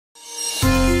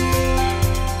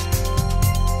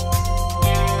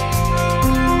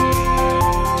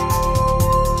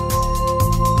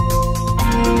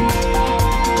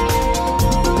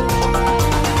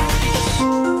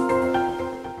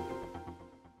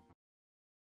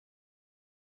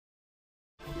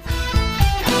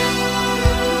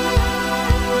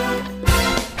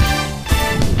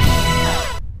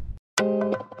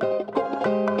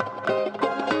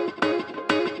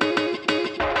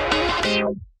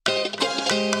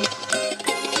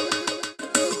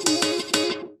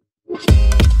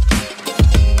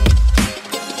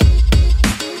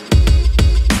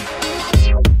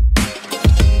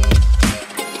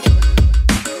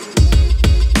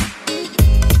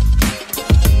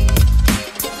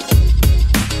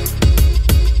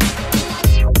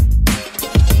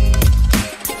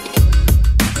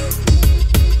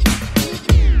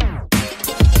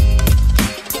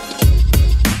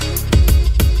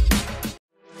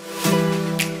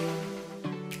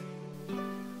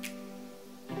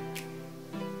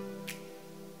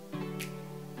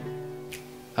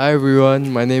Hi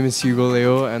everyone, my name is Hugo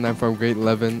Leo and I'm from grade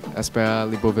 11, SPH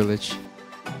Lippo Village.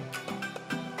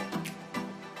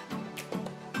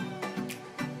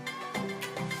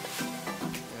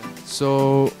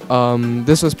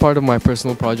 This was part of my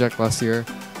personal project last year,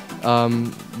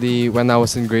 when I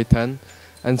was in grade 10.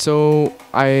 And so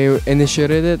I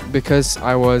initiated it because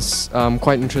I was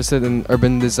quite interested in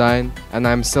urban design and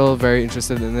I'm still very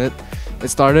interested in it. It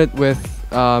started with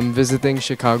visiting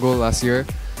Chicago last year,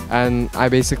 and I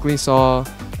basically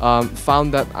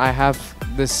found that I have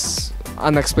this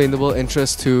unexplainable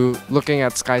interest to looking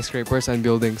at skyscrapers and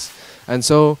buildings. And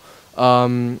so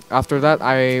after that,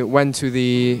 I went to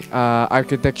the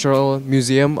Architectural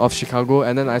Museum of Chicago,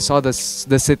 and then I saw the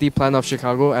city plan of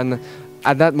Chicago, and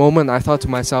at that moment I thought to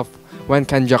myself, when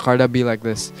can Jakarta be like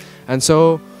this? And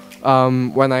so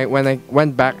when I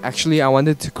went back, actually I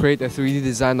wanted to create a 3D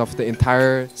design of the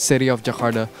entire city of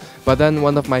Jakarta. But then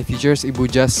one of my teachers,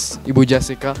 Ibu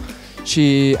Jessica,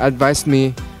 she advised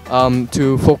me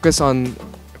to focus on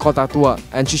Kota Tua,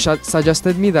 and she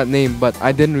suggested me that name, but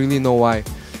I didn't really know why.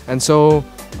 And so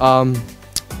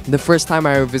the first time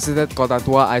I visited Kota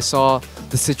Tua, I saw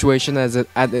the situation as it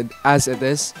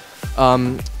is.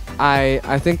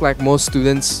 I think like most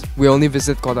students, we only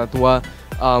visit Kota Tua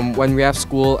when we have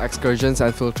school excursions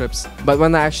and field trips. But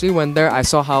when I actually went there, I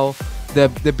saw how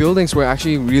the buildings were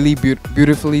actually really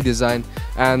beautifully designed,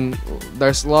 and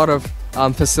there's a lot of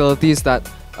facilities that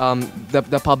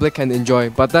the public can enjoy.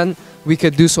 But then we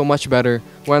could do so much better.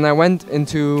 When I went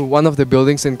into one of the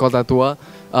buildings in Kota Tua,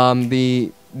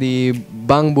 the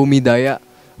Bank Bumi Daya,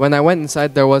 when I went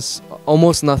inside, there was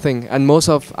almost nothing, and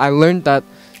I learned that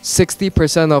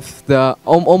 60% of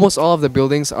almost all of the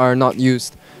buildings are not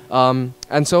used.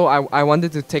 And so I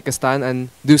wanted to take a stand and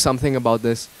do something about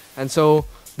this. And so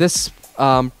this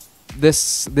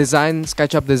design,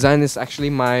 SketchUp design, is actually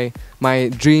my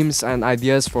dreams and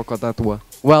ideas for Kota Tua.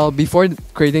 Well, before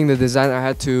creating the design, I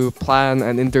had to plan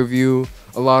and interview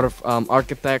a lot of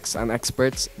architects and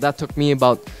experts. That took me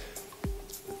about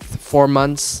 5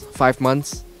 months.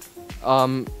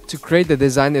 To create the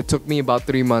design, it took me about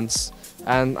 3 months.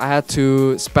 And I had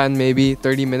to spend maybe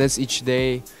 30 minutes each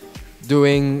day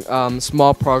doing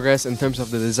small progress in terms of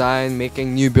the design,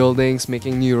 making new buildings,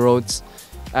 making new roads.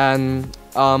 And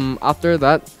after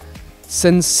that,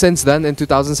 since then, in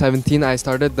 2017, I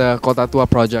started the Kota Tua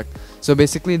project. So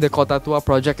basically, the Kota Tua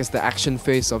project is the action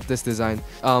phase of this design.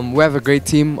 We have a great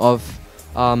team of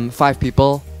 5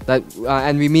 people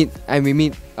and we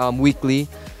meet weekly.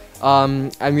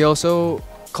 And we also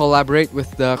collaborate with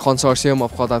the consortium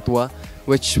of Kota Tua,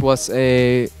 which was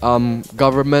a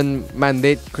government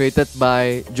mandate created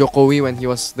by Jokowi when he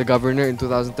was the governor in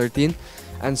 2013.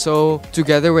 And so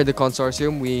together with the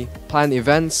consortium, we plan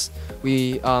events,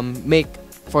 we make,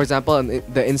 for example,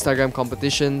 the Instagram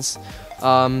competitions.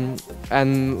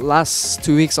 And last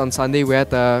 2 weeks on Sunday, we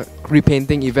had a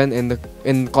repainting event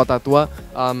in Kota Tua.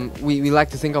 We like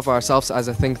to think of ourselves as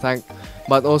a think tank,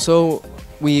 but also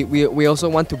we also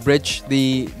want to bridge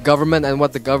the government and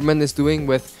what the government is doing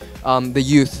with the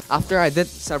youth. After I did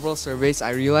several surveys, I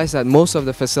realized that most of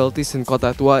the facilities in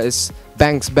Kota Tua is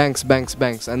banks,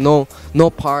 and no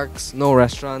parks, no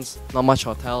restaurants, not much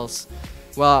hotels.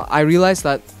 Well, I realized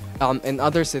that in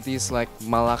other cities like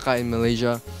Malacca in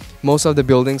Malaysia, most of the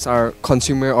buildings are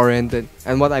consumer oriented.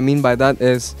 And what I mean by that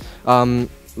is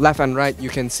left and right, you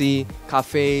can see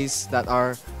cafes that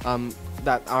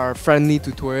are friendly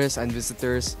to tourists and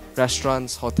visitors,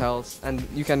 restaurants, hotels, and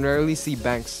you can rarely see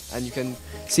banks, and you can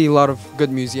see a lot of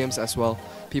good museums as well.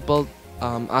 People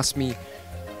ask me,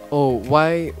 oh,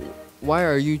 why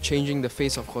are you changing the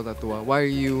face of Kota Tua? Why are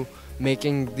you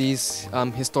making these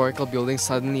historical buildings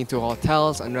suddenly into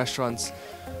hotels and restaurants?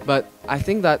 But I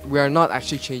think that we are not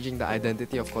actually changing the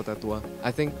identity of Kota Tua.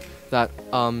 I think that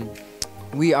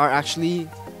we are actually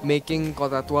making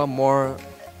Kota Tua more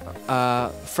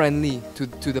friendly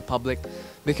to the public,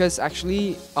 because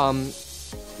actually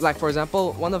like for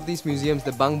example, one of these museums,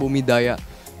 the Bank Bumi Daya,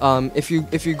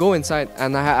 if you go inside,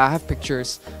 and I have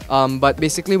pictures, but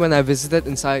basically when I visited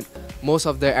inside, most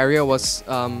of the area was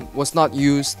not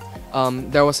used.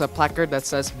 There was a placard that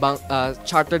says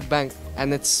Chartered Bank,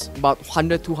 and it's about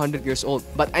 100-200 years old,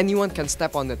 but anyone can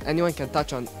step on it, anyone can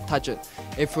touch it.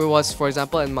 If it was, for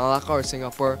example, in Malacca or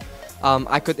Singapore,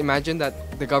 I could imagine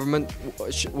that the government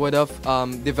would have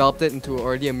developed it into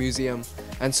already a museum.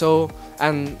 And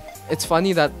it's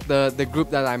funny that the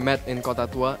group that I met in Kota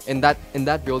Tua, in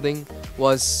that building,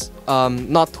 was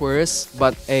not tourists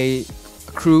but a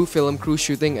film crew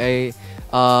shooting a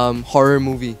horror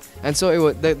movie. And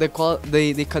so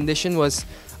the condition was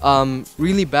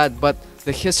really bad, but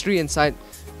the history inside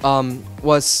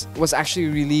was actually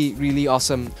really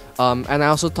awesome. And I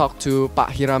also talked to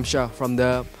Pak Hiram Shah from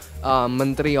the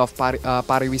Menteri of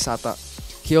Pariwisata.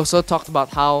 He also talked about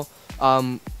how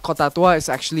Kota Tua is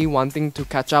actually wanting to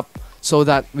catch up so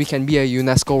that we can be a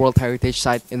UNESCO World Heritage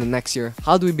Site in the next year.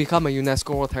 How do we become a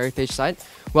UNESCO World Heritage Site?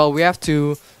 Well, we have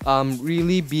to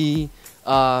really be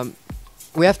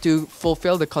we have to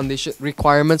fulfill the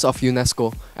requirements of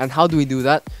UNESCO. And how do we do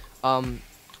that?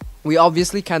 We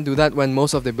obviously can't do that when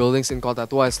most of the buildings in Kota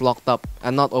Tua is locked up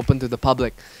and not open to the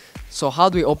public. So how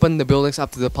do we open the buildings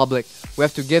up to the public? We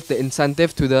have to give the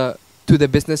incentive to the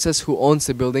businesses who owns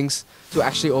the buildings to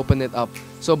actually open it up.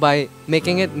 So by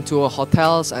making it into a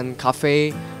hotels and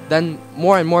cafe, then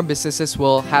more and more businesses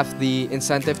will have the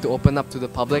incentive to open up to the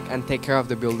public and take care of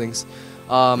the buildings.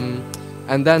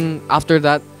 And then after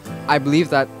that, I believe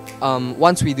that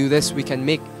once we do this, we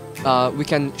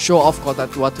can show off Kota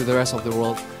Tua to the rest of the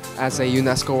world as a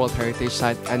UNESCO World Heritage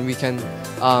Site, and we can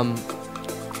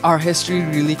our history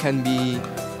really can be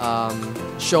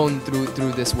shown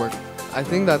through this work. I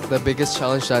think that the biggest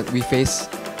challenge that we face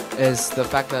is the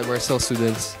fact that we're still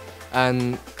students,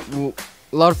 and a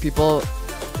lot of people,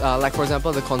 like for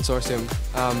example the consortium.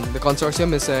 The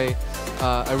consortium is a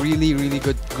really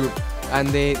good group, and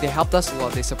they helped us a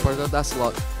lot. They supported us a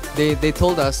lot. They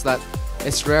told us that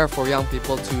it's rare for young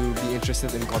people to be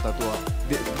interested in Kota Tua.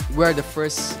 We're the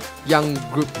first young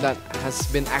group that has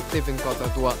been active in Kota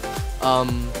Tua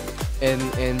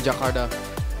in Jakarta,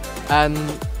 and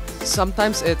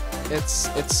sometimes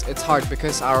it's hard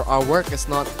because our work is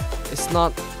not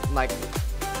like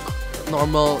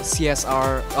normal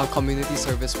CSR community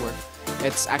service work.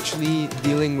 It's actually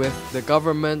dealing with the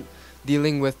government,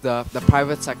 dealing with the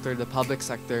private sector, the public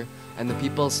sector, and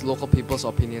the local people's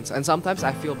opinions. And sometimes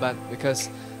I feel bad because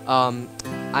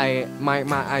my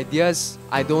ideas,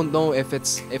 I don't know if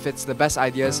it's the best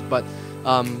ideas, but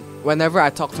whenever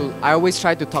I always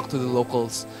try to talk to the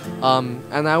locals,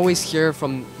 and I always hear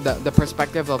from the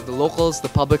perspective of the locals, the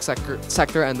public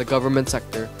sector, and the government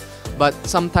sector. But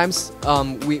sometimes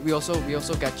we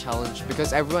also get challenged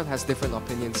because everyone has different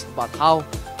opinions about how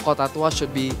Kota Tua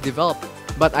should be developed.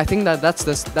 But I think that's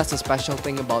the special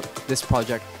thing about this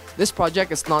project. This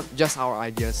project is not just our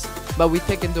ideas, but we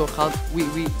take into account, we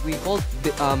hold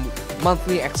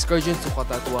monthly excursions to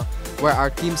Kota Tua, where our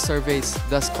team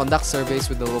conduct surveys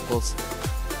with the locals,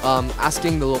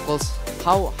 asking the locals,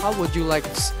 how would you like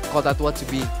Kota Tua to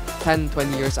be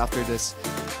 10-20 years after this?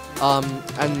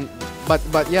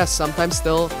 But yes, sometimes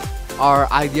still our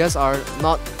ideas are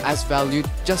not as valued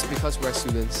just because we're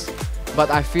students. But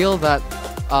I feel that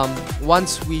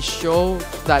once we show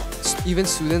that even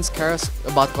students care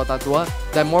about Kota Tua,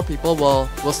 then more people will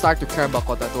start to care about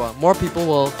Kota Tua. More people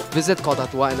will visit Kota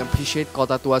Tua and appreciate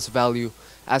Kota Tua's value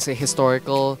as a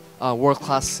historical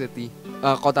world-class city.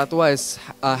 Kota Tua is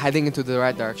heading into the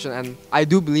right direction, and I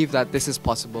do believe that this is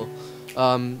possible.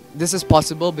 This is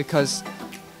possible because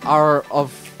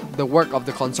of the work of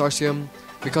the consortium,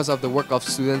 because of the work of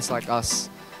students like us,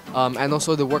 and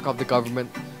also the work of the government,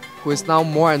 who is now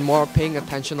more and more paying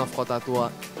attention of Kota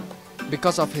Tua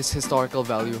because of his historical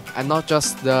value, and not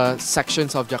just the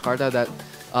sections of Jakarta that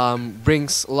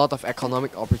brings a lot of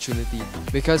economic opportunity.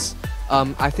 Because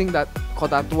I think that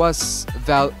Kota Tua's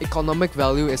economic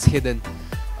value is hidden.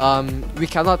 We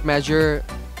cannot measure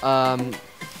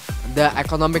the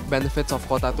economic benefits of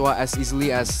Kota Tua as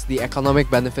easily as the economic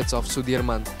benefits of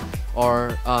Sudirman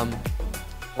or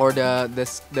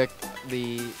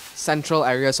the central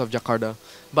areas of Jakarta.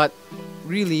 But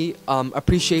really,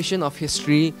 appreciation of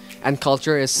history and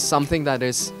culture is something that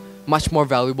is much more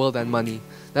valuable than money.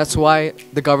 That's why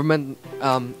the government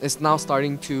is now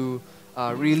starting to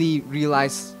really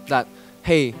realize that,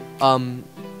 hey,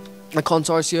 the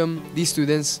consortium, these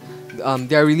students,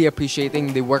 they're really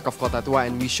appreciating the work of Kota Tua,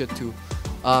 and we should too.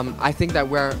 I think that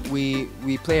we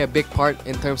play a big part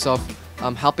in terms of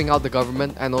helping out the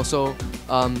government, and also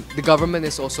the government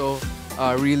is also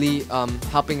really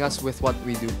helping us with what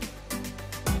we do.